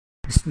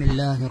بسم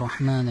الله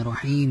الرحمن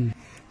الرحيم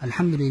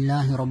الحمد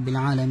لله رب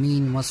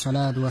العالمين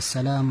والصلاة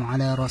والسلام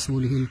على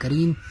رسوله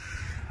الكريم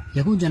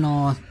يقول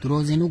جنو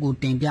دروزينو کو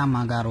تين پیا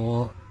ما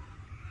کارو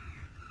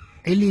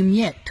علم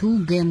ye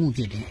thu ge mu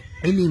phit de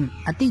ilm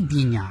ati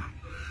panya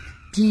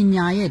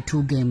panya ye thu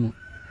ge mu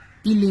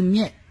ilm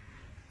ye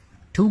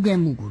thu ge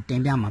mu ko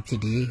tin pya ma phit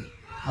de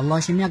Allah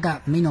ရှင်မြတ်က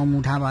မိန့်တော်မူ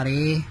ထားပါတ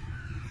ယ်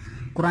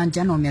ကုရ်အာန်ကျ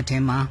မ်းတော်မြတ်ထဲ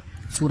မှာ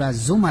စူရာ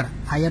ဇုမရ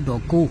အာယတ်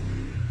တော်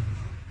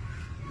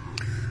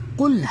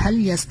9قل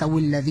هل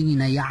يستوي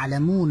الذين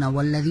يعلمون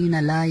والذين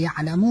لا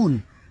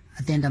يعلمون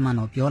အတင်းတမန်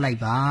တော်ပြောလိုက်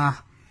ပါ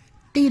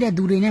သိတဲ့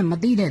သူတွေနဲ့မ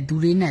သိတဲ့သူ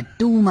တွေနဲ့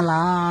တူမ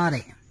လား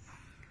တဲ့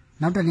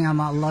နောက်တနေရာ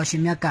မှာအလ္လာဟ်ရှ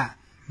င်မြတ်က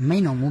မိ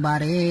န့်တော်မူပါ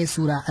တယ်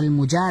စူရာအလ်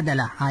မူဂျာဒ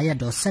လာအာယတ်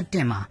တော်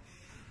7မှာ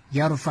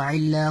يرفع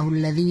الله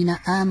الذين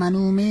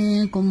آمنوا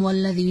منكم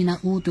والذين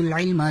أوتوا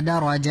العلم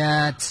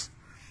درجات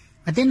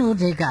အတင်းတို့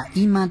တွေက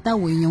အီမန်တ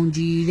ဝေယုံ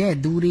ကြည်တဲ့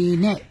သူတွေ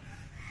နဲ့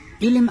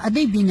ilm အ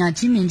သိပညာ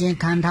ချင်းမြင်ခြင်း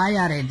ခံထားရ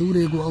တဲ့သူ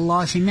တွေကိုအလ္လာ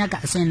ဟ်ရှင်မြတ်က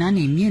အစဉ်တန်း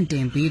နေမြင့်တ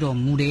င်ပေးတော်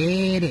မူတ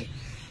ယ်တဲ့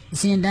အ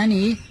စဉ်တန်း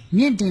နေ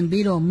မြင့်တင်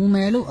ပေးတော်မူမ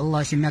ယ်လို့အလ္လာ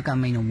ဟ်ရှင်မြတ်က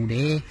မိန့်တော်မူတ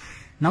ယ်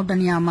နောက်တ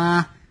နေရာမှာ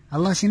အ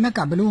လ္လာဟ်ရှင်မြတ်က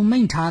ဘယ်လိုမိ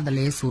န့်ထားတယ်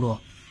လဲဆိုတော့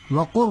ဝ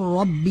ကွရ်ရ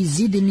ဘ်ဘီဇ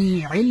စ်ဒနီ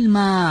အီလ်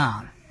မာ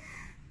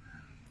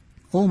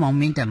အိုမောင်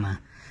မင်းတမ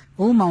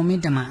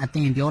န်အသ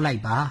င်ပြောလို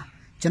က်ပါ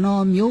ကျွန်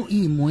တော်မျိုး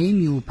ဤမွေး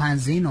မြူဖန်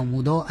ဆင်းတော်မူ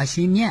သောအရှ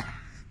င်မြတ်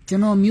ကျွ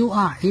န်တော်မျိုး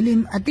အား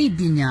ilm အသိ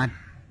ပညာ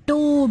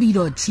တိုးပြီး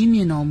တော့ချီးမြှ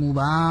င့်တော်မူ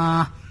ပါ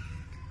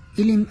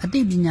ilm အသိ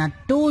ပညာ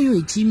တိုး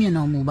၍ချီးမြှင့်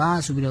တော်မူပါ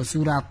ဆိုပြီးတော့စူ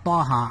ရာတာ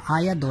ဟာအာ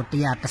ယတ်တော်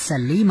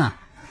114မှာ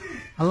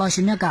အလ္လာဟ်ရှ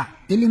င်မြတ်က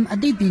ilm အ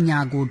သိပညာ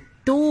ကို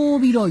တိုး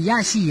ပြီးတော့ရ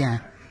ရှိရန်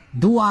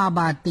ဒူအာ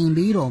ပါသင်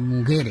ပေးတော်မူ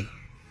ခဲ့တယ်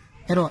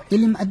အဲ့တော့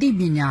ilm အသိ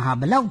ပညာဟာ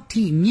ဘလောက်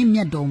ထိမြင့်မြ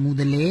တ်တော်မူ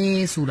သလဲ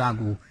ဆိုတာ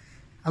ကို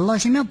အလ္လာဟ်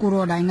ရှင်မြတ်ကိုယ်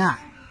တော်တိုင်က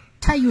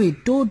ထပ်၍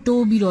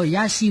တိုးပြီးတော့ရ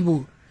ရှိ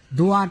ဖို့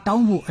ဒူအာတော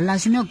င်းဖို့အလ္လာဟ်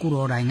ရှင်မြတ်ကိုယ်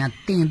တော်တိုင်က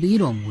သင်ပေး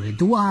တော်မူတယ်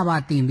ဒူအာပါ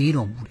သင်ပေး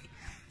တော်မူတယ်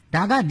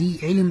ဒါကဒီ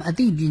ilm အ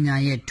သိပညာ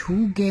ရဲ့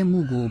ထူးကဲမှု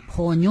ကို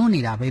ဖော်ညွှန်းနေ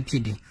တာပဲဖြ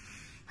စ်တယ်။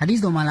ဟာဒီ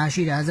သ်တော်မှာလာ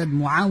ရှိတဲ့ Hazrat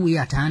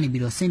Muawiyah ထံနေ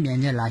ပြီးတော့ဆင့်ပြန်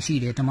ချက်လာရှိ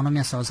တယ်တမန်တော်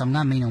မြတ်ဆလ္လာလဟ်အလိုင်းဝါဆလမ်က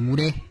မိန့်တော်မူ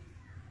တယ်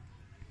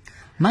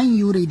။မန်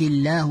ယူရီဒီ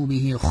လာဟူဘီ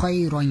ဟီခို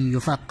င်ရန်ယူ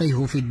ဖကီ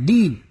ဟူဖီ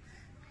ဒ်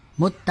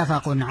မုတ္တဖ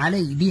ကွန်အ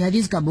လိုင်ဒီဟာဒီ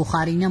သ်ကဘူခါ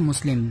ရီနဲ့မွတ်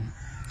စလင်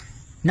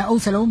နှစ်အု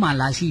ပ်စလုံးမှာ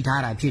လာရှိ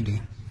ထားတာဖြစ်တယ်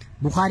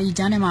။ဘူခါရီ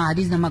ကျမ်းထဲမှာဟာ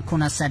ဒီသ်နံပါတ်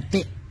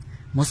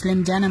91မွတ်စလင်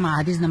ကျမ်းထဲမှာ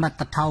ဟာဒီသ်နံပါတ်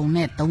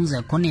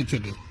1039ဖြ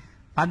စ်တယ်။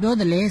ဘာပြော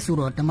တယ်လဲဆို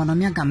တော့တမန်တော်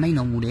မြတ်ကမိန့်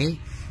တော်မူတယ်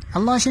အ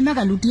လ္လာဟ်ရှင်မြတ်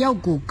ကလူတစ်ယောက်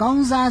ကိုကော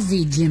င်းစားစေ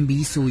ခြင်း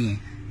ပြီးဆိုရင်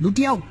လူတ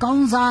စ်ယောက်ကော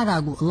င်းစားတာ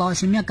ကိုအလ္လာဟ်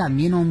ရှင်မြတ်က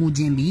မြင်တော်မူ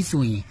ခြင်းပြီး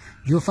ဆိုရင်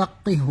ယူဖ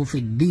ကီဟူဖီ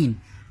ဒင်း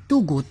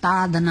သူ့ကိုသာ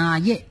သနာ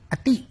ရဲ့အ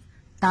တိ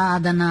သာ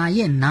သနာ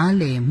ရဲ့နား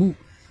လည်မှု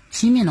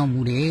ချီးမြှင့်တော်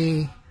မူတယ်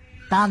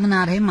သာသနာ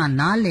ထဲမှာ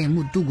နားလည်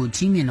မှုသူ့ကို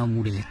ချီးမြှင့်တော်မူ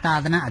တယ်သာ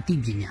သနာအတိ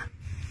ပညာ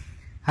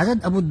ဟာဇတ်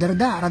အဘူဒရ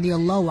ဒါရဒီအ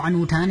လ္လာဟူအန်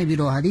ဟူထားနေပြီး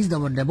တော့ဟာဒီသ်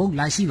တော်တပုတ်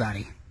လာရှိပါတ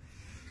ယ်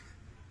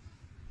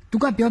သူ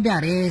ကပြောပြ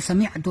တယ်ဆ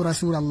မီအတူရ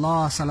ဆူလလာ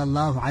ဆလ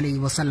လာဟူအလိုင်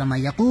ဝါဆလ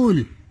မ်ယကူ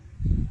လ်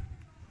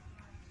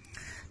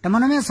တမန်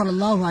တော်မြတ်ဆလ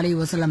လာဟူအလိုင်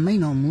ဝါဆလမ်မိ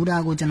န့်တော်မူတာ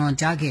ကိုကျွန်တော်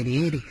ကြားခဲ့တ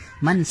ယ်တဲ့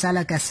မန်ဆလ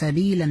ကဆ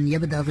ဘီလန်ယ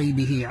ဘဒဂီ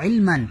ဘီဟီအီ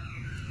လ်မန်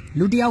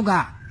လူတစ်ယောက်က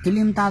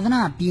ilm သာသ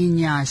နာပ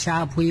ညာရှာ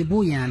ဖွေ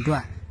ဖို့ရန်အတွ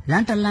က်လ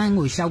မ်းတလမ်း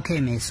ကိုရှောက်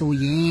ခဲ့မယ်ဆို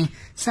ရင်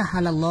ဆဟ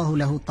လလာဟူ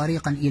လဟူတရီ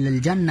ကန်အီ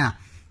လ်ဂျန်နာ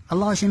အလ္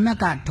လာဟ်ရှင်မြတ်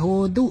ကထို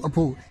သူအ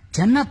ဖို့ဂျ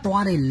န်နတ်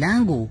သွားတဲ့လ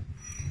မ်းကို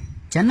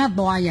ဂျန်နတ်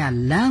သွားရ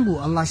လမ်းကို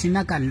အလ္လာဟ်ရှင်မြ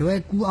တ်ကလွယ်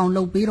ကူအောင်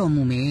လုပ်ပေးတော်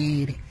မူမ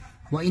ယ်တဲ့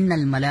ဝအင်န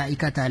လ်မလာအီ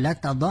ကတာလာ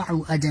တဒအူ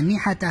အဂျနီ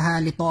ဟတဟာ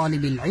လီတာလီ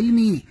ဘ်အီလ်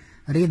မီ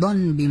ရီဒန်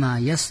ဘီမာ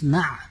ယစ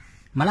နာ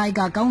မလာအီ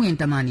ကာကောင်းကင်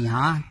တမန်တွေ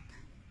ဟာ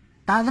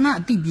သာသနာ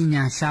အသိပ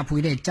ညာရှာဖွေ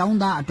တဲ့ကျောင်း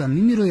သားအတွက်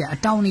မိမိတို့ရဲ့အ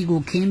တောင်တွေ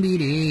ကိုခင်းပေး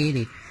တယ်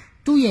တဲ့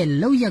သူ့ရဲ့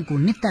လောက်ရက်ကို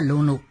နှစ်သက်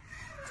လုံးလို့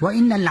ဝအ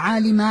င်နလ်အာ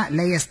လီမာ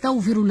လာယစတော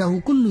ဖီရူလဟူ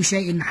ကုလ်ရှိ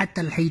အင်ဟတ်တ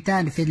လ်ဟီတ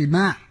န်ဖီလ်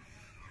မာ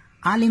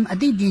အာလင်အ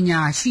သိပညာ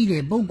ရှိ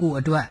တဲ့ပုဂ္ဂိုလ်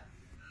အတွက်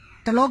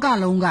တလောက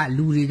လုံးက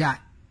လူတွေက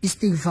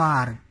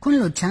istighfar ခွင့်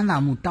လွှတ်ချမ်းသာ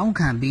မှုတောင်း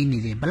ခံပေးနေ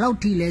တယ်ဘယ်လောက်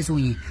ထိလဲဆို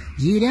ရင်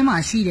ရေထဲမှာ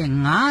ရှိတဲ့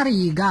ငါး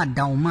တွေက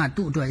တောင်မှ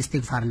သူ့အတွက်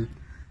istighfar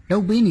လု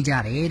ပ်ပေးနေကြ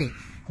တယ်တဲ့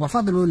ဝဖ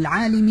ဒလူလ်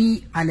အာလီမီ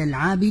အလလ်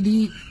အာဘီဒီ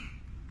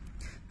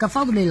ကဖ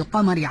ဒလ်က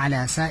မရီအ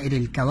လာဆာအီ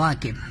ရ်ကဝါ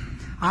ကစ်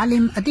အာလ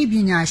င်အသိပ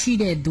ညာရှိ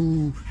တဲ့သူ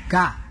က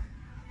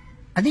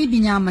အသိပ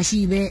ညာမရှိ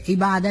ဘဲအီ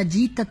ဘာဒတ်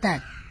ကြီးတ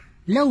က်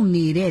လုပ်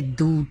နေတဲ့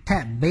သူထ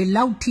က်ဘယ်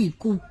လောက်ထိ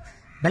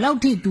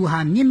သူဟာ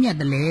မြင့်မြတ်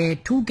တယ်လဲ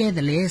ထူးကဲတ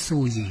ယ်လဲ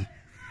ဆိုရင်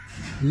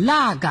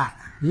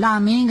လာ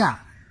မင်းက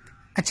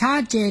အ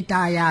ခြားကျေ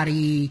တာယာ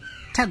ရီ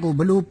ထက်ကို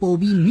ဘလို့ပို့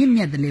ပြီးမြင့်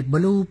မြတ်တယ်လဲဘ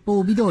လို့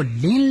ပို့ပြီးတော့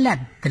လင်းလ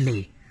က်တယ်လေ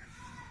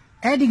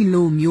အဲ့ဒီ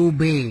လိုမျိုး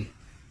ပဲ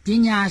ပ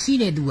ညာရှိ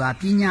တဲ့သူဟာ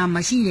ပညာမ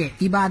ရှိတဲ့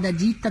အီဘာဒတ်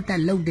ကြီးတ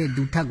က်လုပ်တဲ့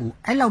သူထက်ကို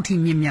အဲ့လောက်ထိ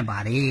မြင့်မြတ်ပါ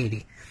တယ်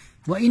တဲ့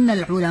ဝအင်န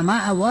လ်အူလမာ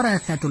ဝရ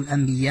သတ်လ်အ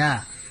န်ဘီယာ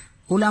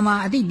အူလမာ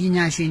အသိပ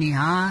ညာရှင်တွေ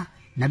ဟာ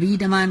နဗီ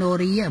တမန်တော်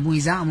ရဲ့အမွေ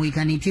စားအမွေ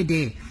ခံတွေဖြစ်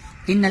တဲ့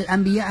إن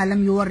الأنبياء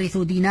لم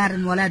يورثوا دينارا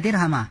ولا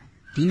درهما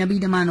ဒီနဗီ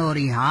တမန်တော်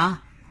တွေဟာ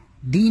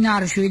ဒီနာ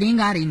ရွှေရင်း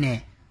ကားတွေနဲ့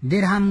ဒီ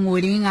ရဟမ်ငွေ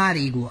ရင်းကား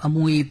တွေကိုအ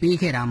မွေပေး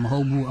ခဲ့တာမဟု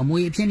တ်ဘူးအမွေ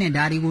အဖြစ်နဲ့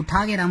ဒါတွေကို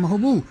ထားခဲ့တာမဟု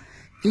တ်ဘူး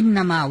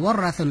إنما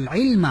ورثوا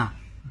العلم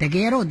တက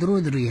ယ်တော့သူ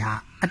တို့တွေဟာ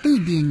အသိ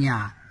ပညာ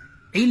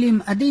อิลิม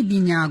อติปั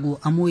ญญากู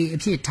อมวยอ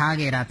ภิท้าเ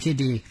กราဖြစ်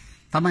တယ်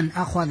ฟะมัน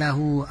อะคอซะ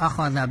ฮูอะค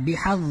อซะบิ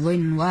ฮัซซิ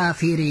นวา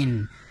ฟิริน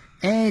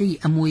အဲဒီ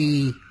အမွေ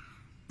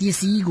ပစ္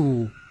စည်းကို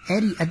အဲ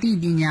ဒီအတိ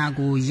ပညာ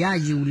ကိုရ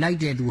ယူလိုက်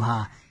တဲ့သူဟာ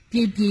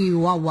ပြေပြေ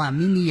ဝဝ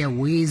မိမိရဲ့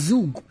ဝေစု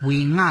ဝေ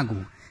ငှ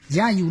ကိုရ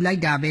ယူလို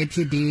က်တာပဲဖြ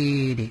စ်တ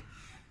ယ်တဲ့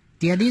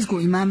ဒီဟာဒီစ်ကို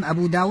အီမမ်အ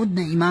ဘူဒါဝုဒ်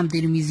နဲ့အီမမ်တီ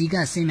ရမီဇီက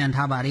ဆင်မြန်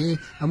ထားပါတယ်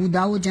အဘူ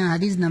ဒါဝုဒ်ကျမ်းဟာ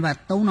ဒီစ်နံပါတ်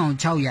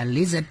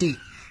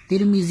3641တီ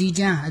ရမီဇီ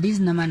ကျမ်းဟာဒီ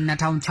စ်နံပါတ်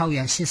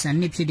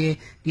2682ဖြစ်တယ်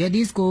ဒီဟာ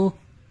ဒီစ်ကို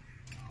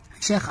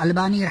Sheikh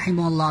Albani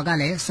rahimahullah က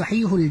လည်း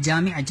Sahihul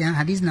Jami' အကျမ်း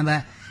ဟာဒီစ်နံပါ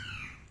တ်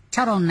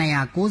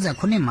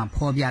6299မှာ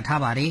ဖော်ပြ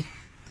ထားပါတယ်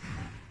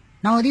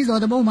နောက်ဟာဒီစ်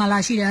တော်တပုတ်မှာလာ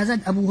ရှိတဲ့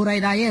Hazrat Abu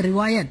Hurairah ရဲ့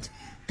riwayat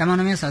တမန်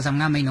တော်မြတ်ဆာဆမ်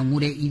ကမိန့်တော်မူ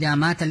တဲ့ Idha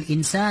mata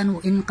al-insanu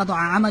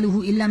inqata'a 'amaluhu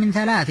illa min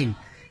thalathin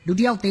လူတ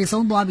စ်ယောက်သေ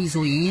ဆုံးသွားပြီ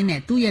ဆိုရင်တဲ့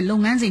သူ့ရဲ့လု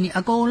ပ်ငန်းစဉ်တွေ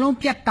အကုန်လုံး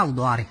ပြတ်တောက်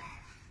သွားတယ်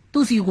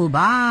သူ့စီကို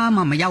ဘာ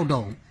မှမရောက်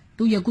တော့ဘူး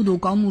သူ့ရဲ့ကုသို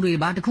လ်ကောင်းမှုတွေ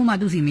ဘာတစ်ခုမှ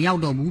သူ့စီမရော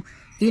က်တော့ဘူး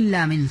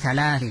illa min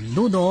thalathin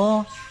လို့တော့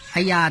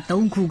အရာ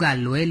၃ခုက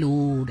လွဲ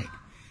လို့တဲ့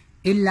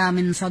illa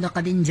min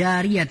sadaqatin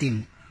jariyatin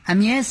အ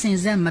မြဲစင်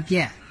ဆက်မပြ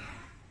တ်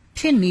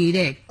ဖြစ်နေ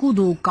တဲ့ကု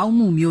သိုလ်ကောင်း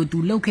မှုမျိုးသူ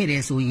လုပ်ခဲ့တ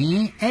ယ်ဆိုရ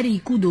င်အဲ့ဒီ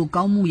ကုသိုလ်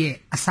ကောင်းမှုရဲ့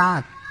အ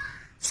စား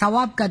ဆဝ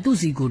ပ်ကသူ့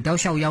စီကိုတောက်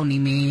လျှောက်ရောက်နေ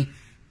မယ်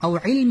။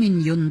အော်အီလ်မင်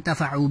ယွန်တ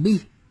ဖအူဘီ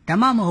ဓ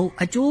မ္မမဟုတ်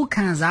အကျိုး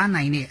ခံစား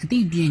နိုင်တဲ့အသိ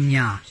ပ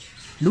ညာ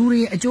လူ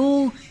တွေအကျိုး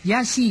ရ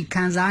ရှိ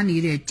ခံစားနေ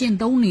တဲ့ကျင့်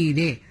သုံးနေ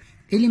တဲ့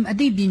အီလမ်အ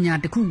သိပညာ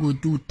တစ်ခုကို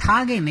သူ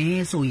ထားခဲ့မ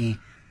ယ်ဆိုရင်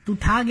သူ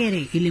ထားခဲ့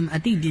တဲ့အီလမ်အ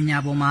သိပညာ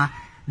ပေါ်မှာ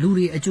လူ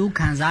တွေအကျိုး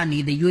ခံစားနေ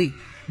တဲ့၍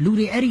လူ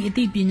တွေအဲ့ဒီအ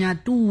သိပညာ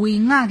သူဝေ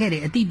ငှခဲ့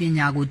တဲ့အသိပ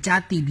ညာကို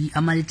ကြားသိပြီး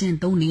အမလကျင့်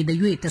သုံးနေတဲ့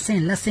၍တဆ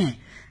င့်လက်ဆင့်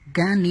ဂ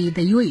န်နေ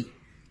တဲ့၍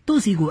သူ့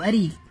စီကိုအဲ့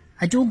ဒီ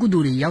အကျိုးကု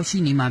သိုလ်တွေရောက်ရှိ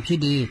နေမှာဖြစ်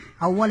တယ်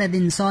အဝလဒ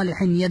င်ဆာလ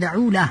ဟင်ယဒ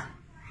အူလာ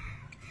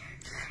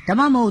ဓမ္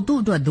မမို့သူ့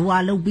အတွက်ဒူအာ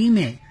လုပ်ပြီးမ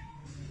ယ်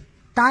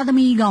သားသ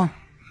မီးကောင်း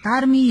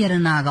သားသမီးယရ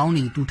နာကောင်း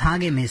တွေသူထား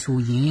ခဲ့မယ်ဆို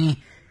ရင်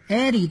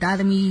အဲ့ဒီသား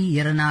သမီးယ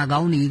ရနာကော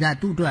င်းတွေက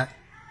သူ့အတွက်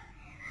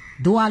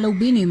ဒူအာလုပ်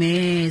ပြီးနေမ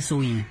ယ်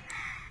ဆိုရင်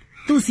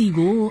သူ့စီ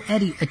ကိုအဲ့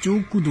ဒီအ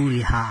ကျိုးကုသိုလ်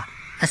တွေဟာ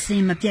အစ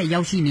င်မပြတ်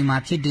ရောက်ရှိနေမှာ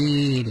ဖြစ်တ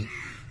ယ်တဲ့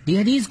ဒီ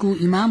ဟာဒီစ်ကို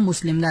အီမမ်မွတ်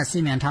စလင်ကဆ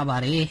င်မြန်ထားပါ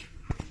တယ်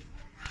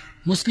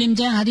မွတ်စလင်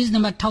ကျမ်းဟာဒီစ်နံ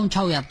ပါတ်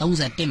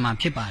1631မှာ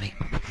ဖြစ်ပါတယ်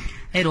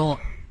အဲ့တော့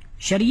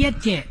ရှရီယတ်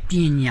ရဲ့ပ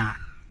ညာ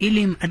အီလ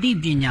မ်အတိ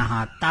ပညာဟာ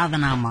သာသ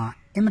နာမှာ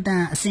အင်မတ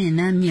န်အဆင့်အ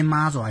နှံမြင့်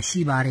မားစွာ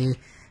ရှိပါတယ်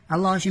အ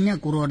လ္လာဟ်ရှင်မြတ်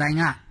ကိုယ်တော်တိုင်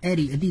ကအဲ့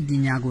ဒီအတိပ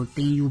ညာကိုသ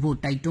င်ယူဖို့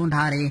တိုက်တွန်း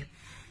ထားတယ်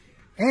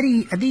အဲ့ဒီ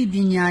အတိပ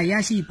ညာရ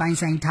ရှိပိုင်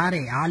ဆိုင်ထား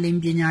တဲ့အာလင်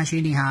ပညာရှ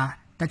င်တွေဟာ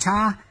တ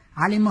ခြား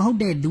အာလင်မဟုတ်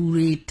တဲ့သူ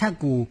တွေထက်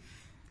ကို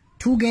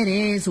ထူးခဲ့တ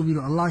ယ်ဆိုပြီး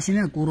တော့အလ္လာဟ်ရှင်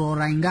မြတ်ကိုယ်တော်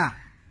တိုင်က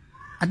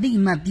အတိ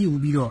အမှတ်ပြု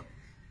ပြီးတော့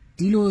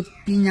ဒီလို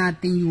ပညာ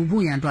သင်ယူ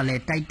ဖို့ရန်အတွက်လ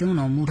ည်းတိုက်တွန်း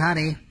တော်မူထား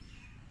တယ်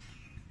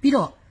ပြီး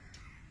တော့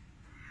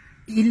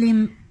အီလမ်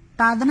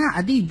သာသနာ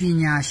အတိပ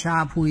ညာရှာ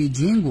ဖွေ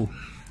ခြင်းကို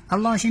အ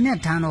လ္လာဟ်ရှင်မြတ်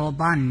ထံတော်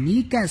ဘာ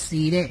နီးကပ်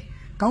စေတဲ့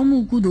ကောင်းမှု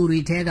ကုသိုလ်တွေ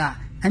ထဲက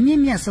အမြ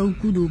င့်မြတ်ဆုံး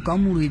ကုသိုလ်ကော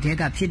င်းမှုတွေထဲ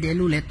ကဖြစ်တယ်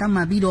လို့လည်းသတ်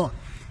မှတ်ပြီးတော့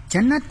ဂျ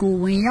န်နတ်ကို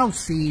ဝင်ရောက်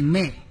စေ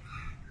မဲ့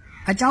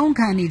အကြောင်း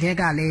ခံတွေထဲ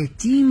ကလည်း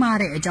ကြီးမား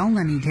တဲ့အကြောင်း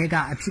ခံတွေထဲက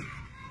အဖြစ်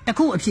တစ်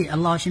ခုအဖြစ်အ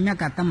လ္လာဟ်ရှင်မြတ်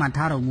ကသတ်မှတ်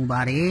ထားတော်မူ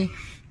ပါတယ်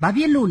။ဘာ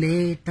ဖြစ်လို့လဲ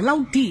ဒီလော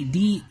က်ထိ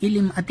ဒီအီလ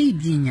မ်အတိ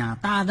ပညာ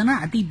သာသနာ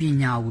အတိပ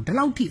ညာကိုဒီ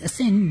လောက်ထိအဆ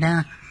င့်တ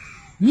န်း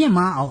မြင့်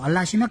မားအောင်အလ္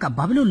လာဟ်ရှင်မြတ်က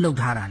ဘာဖြစ်လို့လုပ်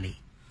ထားတာလဲ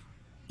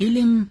အီလ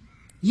မ်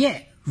ရဲ့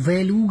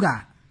value က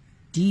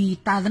ဒီ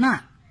သာသနာ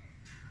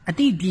အ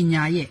တိပ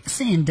ညာရဲ့အဆ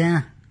င့်တ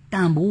န်းတ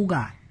န်ဖိုးက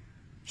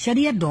ရှ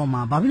ရီယတ်တော်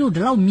မှာဘာဖြစ်လို့ဒီ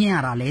လောက်မြင့်ရ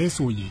တာလဲ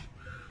ဆိုရင်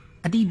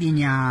အတိပ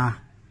ညာ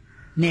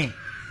နဲ့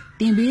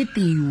တင်ပေးတ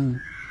င်ယူ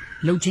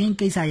လှုပ်ခြင်း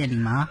ကိစ္စရပ်ဒီ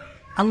မှာ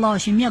အလ္လာဟ်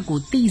ရှင်မြတ်ကို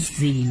သိ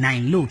စေနို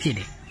င်လို့ဖြစ်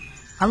တယ်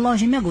အလ္လာဟ်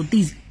ရှင်မြတ်ကို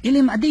သိအီလ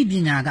မ်အတိပ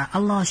ညာကအ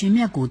လ္လာဟ်ရှင်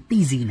မြတ်ကိုသိ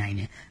စေနိုင်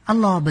တယ်အ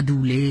လ္လာဟ်ဘယ်သူ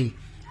လဲ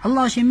အလ္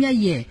လာဟ်ရှင်မြတ်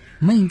ရဲ့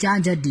မိန့်ကြား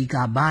ချက်တွေက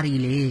ဘာတွေ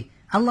လဲ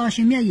အလ္လာဟ်ရှ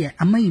င်မြတ်ရဲ့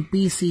အမိန့်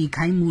ပေးစီ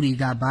ခိုင်းမှုတွေ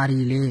ကဘာ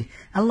တွေလဲ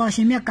အလ္လာဟ်ရှ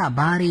င်မြတ်က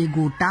ဘာတွေ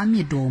ကိုတားမြ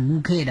စ်တော်မူ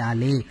ခဲ့တာ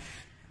လဲ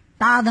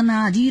သာသနာ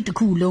ကြီးတစ်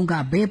ခုလုံးက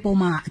ဘယ်ပေါ်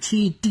မှာအ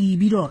ခြေတည်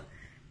ပြီးတော့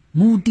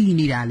မူတည်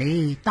နေတာလဲ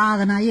သာ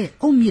သနာရဲ့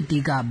အုတ်မြစ်တွေ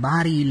ကဘာ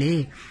တွေလဲ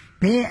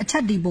ဘယ်အချ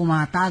က်ဒီပေါ်မှာ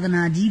သာသ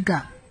နာကြီးက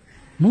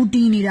မူတ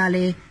ည်နေတာ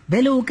လဲဘ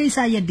ယ်လိုကိစ္စ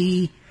ရပ်ဒီ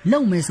လု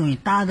ပ်မယ်ဆိုရ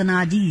င်သာသနာ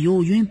ကြီးယို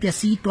ယွင်းပျက်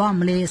စီးသွား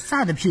မလဲစ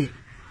သဖြင့်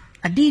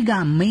အတိက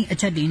မိန်အ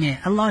ချက်တွေနဲ့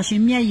အလ္လာဟ်ရှ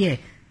င်မြတ်ရဲ့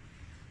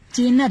ကျ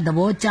င့်တဲ့သ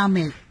ဘောကျ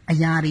မဲ့အ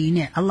ရာတွေ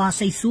နဲ့အလ္လာဟ်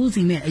စိတ်ဆိုး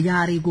စီမဲ့အရာ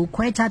တွေကို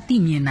ခွဲခြားသိ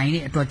မြင်နိုင်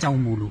တဲ့အတွက်ကြော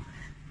င့်မို့လို့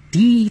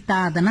ဒီ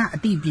သာသနာအ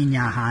တိပ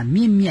ညာဟာမြ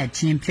င့်မြတ်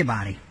ခြင်းဖြစ်ပါ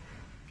တယ်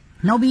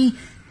နောက်ပြီး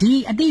ဒီ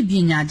အတိပ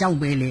ညာကြောင့်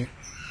ပဲလေ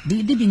ဒီ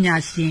အတိပညာ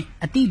ရှင်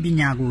အတိပ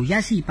ညာကိုရ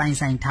ရှိပိုင်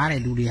ဆိုင်ထား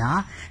တဲ့လူတွေဟာ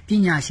ပ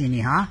ညာရှင်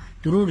တွေဟာ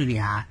သူတို့တွေ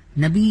ဟာ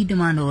နဗီတ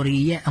မန်တော်တွေ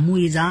ရဲ့အ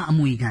မွေစားအ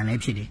မွေခံလ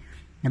ည်းဖြစ်တယ်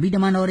နဗီတ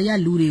မန်တော်တွေက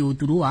လူတွေကို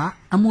သူတို့က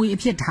အမွေအ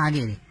ဖြစ်ထား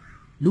ခဲ့တယ်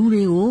လူ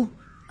တွေကို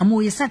အ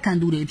မွေဆက်ခံ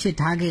သူတွေအဖြစ်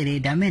ထားခဲ့တယ်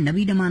ဒါပေမဲ့န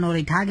ဗီတမန်တော်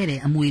တွေထားခဲ့တဲ့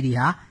အမွေတွေ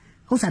ဟာ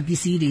ဥစ္စာပစ္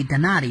စည်းတွေဒ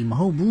ဏတွေမ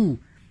ဟုတ်ဘူး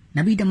န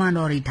ဗီတမန်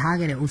တော်တွေထား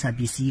ခဲ့တဲ့ဥစ္စာပ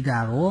စ္စည်းက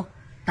တော့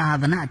သာ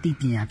သနာအတိ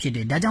ပညာဖြစ်တ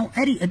ယ်ဒါကြောင့်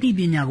အဲ့ဒီအတိပ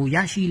ညာကိုရ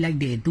ရှိလိုက်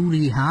တဲ့သူ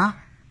တွေဟာ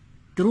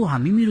သူတို့ဟာ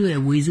မိမိတို့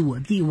ရဲ့ဝေစုကို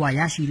အပြည့်အဝရ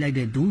ရှိလိုက်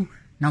တဲ့သူ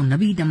နောက်န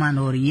ဗီတမန်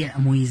တော်ရဲ့အ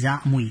မွေစား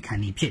အမွေခံ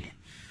တွေဖြစ်တယ်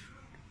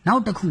နော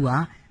က်တစ်ခုက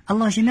အ อัล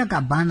ลอฮ์ชิมะกั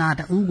บบรรดา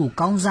ตะอูกู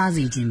ก้าวซา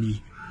ซีจินบี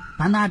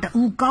บรรดาตะ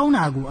อูก้าวน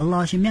ากูอัลลอ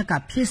ฮ์ชิมะกั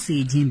บพิเศ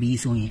ษจินบี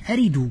ส่วนไ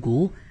อ้ดูกู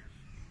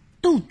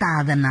ตุตา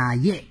ดนา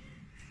เย่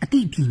อติ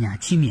ปิญญา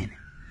ชิเมียน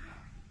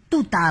ตุ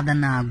ตาด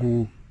นากู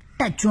แ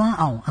ต่จวน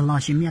เอาอัลลอ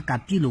ฮ์ชิมะกับ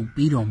พิโล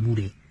ปีรอมูเ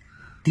ร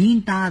ดิน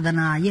ตาด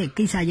นาเย่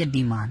กิษาย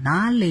ดีมานา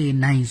เล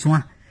ไนซว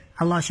น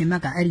อัลลอฮ์ชิมะ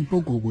กับไอ้ปุ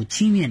กกู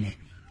ชิเมียน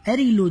ไอ้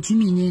ลูชิ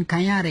มีนินขั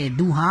นยาเร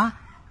ดูฮา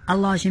อัล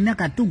ลอฮ์ชิมะ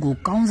กับตุกู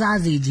ก้าวซา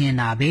ซีจิน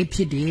นาเบ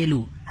พิเดลู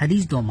ฮะดี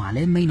ษตัวมาเล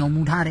ยไม่นอ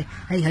มูท่าเร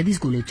ไอ้ฮะดีษ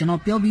กูเลยจนอ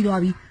เปียวบีรอ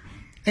บี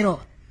ไอ้รอ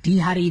ดี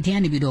ฮารีเทีย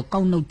นบีรอก้า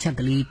วนุชัก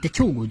ลีตะโช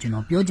กูจนอ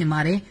เปียวจิมา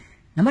เร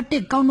นับเตะ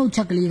ก้าวนุ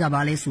ชักลีกับบ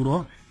าเลสุโร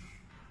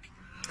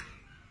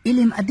อิ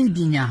ลิมอติ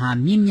ปิญญาหา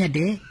มิมยะเด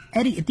ไอ้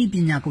ริอติปิ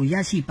ญญากูย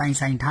าชีปัน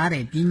สันท่าเร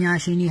ปิญญา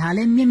ชินีหาเล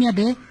มิมยะเ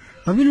ด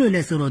บาบิโลเล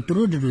สุโรตุ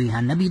รุดรุยหา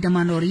นบีต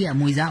มันโอรีอ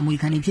มวยซาอมวย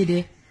คันนี่ဖြစ်တ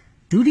ယ်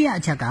ဒုတိယ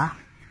အချက်က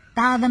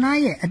တာသနာ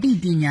ရဲ့အတိ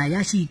ပညာရ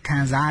ရှိခံ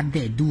စား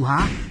တဲ့သူဟာ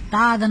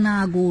တာသနာ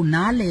ကို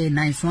နားလည်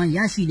နိုင်စွမ်းရ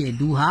ရှိတဲ့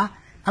သူဟာ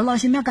အလ္လာဟ်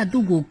ရှင်မြတ်က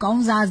သူ့ကိုကော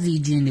င်းစားစေ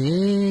ခြင်းတ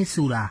ယ်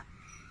ဆိုတာ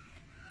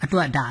အတွ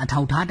က်ဒါအ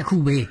ထောက်ထားတစ်ခု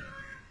ပဲ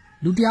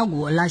လူတယောက်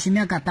ကိုအလ္လာဟ်ရှင်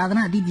မြတ်ကတာသ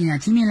နာအတိပညာ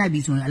ချင်းမြင့်လိုက်ပြီ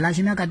ဆိုရင်အလ္လာဟ်ရှ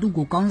င်မြတ်ကသူ့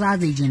ကိုကောင်းစား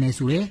စေခြင်းတယ်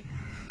ဆိုတဲ့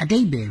အတိ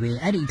တ်ပဲ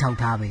အဲ့ဒီအထောက်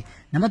ထားပဲ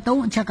နံပါတ်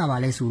3အချက်ကပါ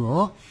လဲဆို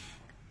တော့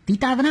ဒီ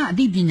တာသနာအ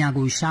တိပညာ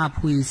ကိုရှာ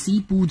ဖွေစ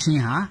ည်းပူးခြ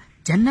င်းဟာ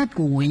ဂျန်နတ်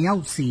ကိုဝင်ရော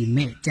က်စေ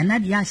မဲ့ဂျန်န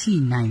တ်ရရှိ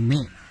နိုင်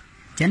မဲ့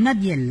ဂျန်နတ်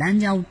ရဲ့လမ်း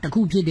ကြောင်းတစ်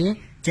ခုဖြစ်တယ်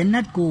ဂျန်န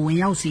တ်ကိုဝင်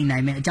ရောက်စေနို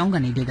င်မဲ့အကြောင်းက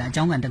န်တွေကအ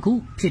ကြောင်းကန်တစ်ခု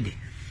ဖြစ်တယ်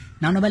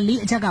နောက်နံပါတ်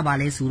4အချက်ကပါ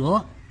လဲဆို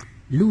တော့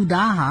လူ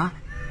သားဟာ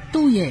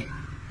သူ့ရဲ့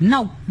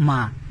နောက်မှာ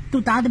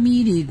သူ့သားသ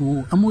မီးတွေကို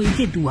အမွေအ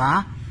ဖြစ်သူဟာ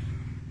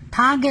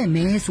ထားခဲ့မ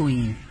ယ်ဆိုရ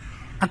င်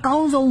အကော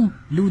င်းဆုံး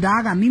လူ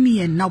သားကမိမိ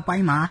ရဲ့နောက်ပို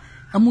င်းမှာ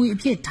အမွေအ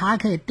ဖြစ်ထား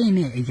ခဲ့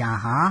တဲ့အရာ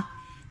ဟာ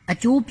အ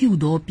ကျိုးပြု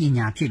သောပ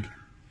ညာဖြစ်တယ်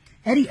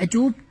အဲ့ဒီအ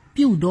ကျိုး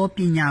ပြုသောပ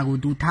ညာကို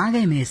သူထား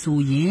ခဲ့မယ်ဆို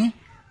ရင်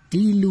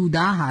ဒီလူ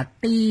သားဟာ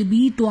တေ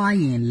ပြီးသွား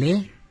ရင်လေ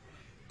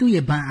သူ့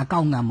ရဲ့ဘဏ်အကော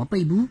င့်ကမပိ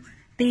တ်ဘူး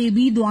တေ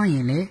ပြီးသွားရ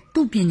င်လေ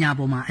သူ့ပညာ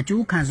ပေါ်မှာအ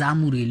ကျိုးခံစား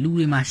မှုတွေလူ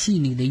တွေမှာရှိ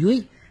နေတဲ့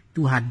၍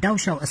သူဟာတောက်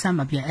လျှောက်အဆက်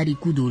မပြတ်အဲ့ဒီ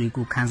ကုသိုလ်တွေ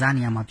ကိုခံစား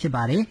နေရမှာဖြစ်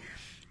ပါတယ်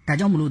ဒါ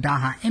ကြောင့်မလို့ဒါ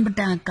ဟာအင်ပတ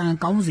န်ကံ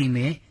ကောင်းစေ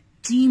မဲ့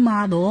ကြီး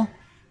မားသော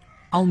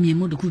အောင်မြင်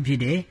မှုတစ်ခုဖြစ်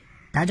တယ်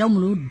ဒါကြောင့်မ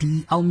လို့ဒီ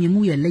အောင်မြင်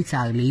မှုရဲ့လိပ်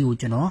စာလေးကို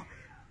ကျွန်တော်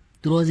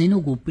သူတော်စင်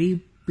တို့ကို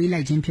ပေး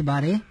လိုက်ခြင်းဖြစ်ပါ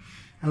တယ်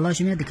အလ္လာဟ်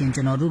ရှင်ရဲ့တခင်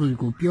ကျွန်တော်တို့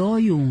ကိုပြော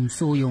ယုံ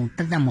ဆိုယုံတ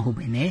တ်မဟုတ်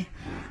ပဲနဲ့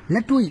လ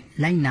က်တွေ့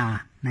လိုက်နာ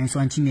နိုင်စွ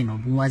မ်းချင်းမြင်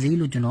တော့ဘူဝါစေ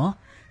လို့ကျွန်တော်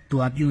ဒူ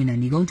အာပြုနေ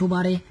နေကုန်းချိုးပါ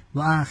တယ်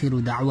ဝါအာခီရူ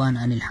ဒါဝါန်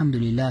အန်အလ်ဟမ်ဒူ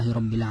လ illah ရ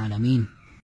ဘ်ဘီလ်အာလမင်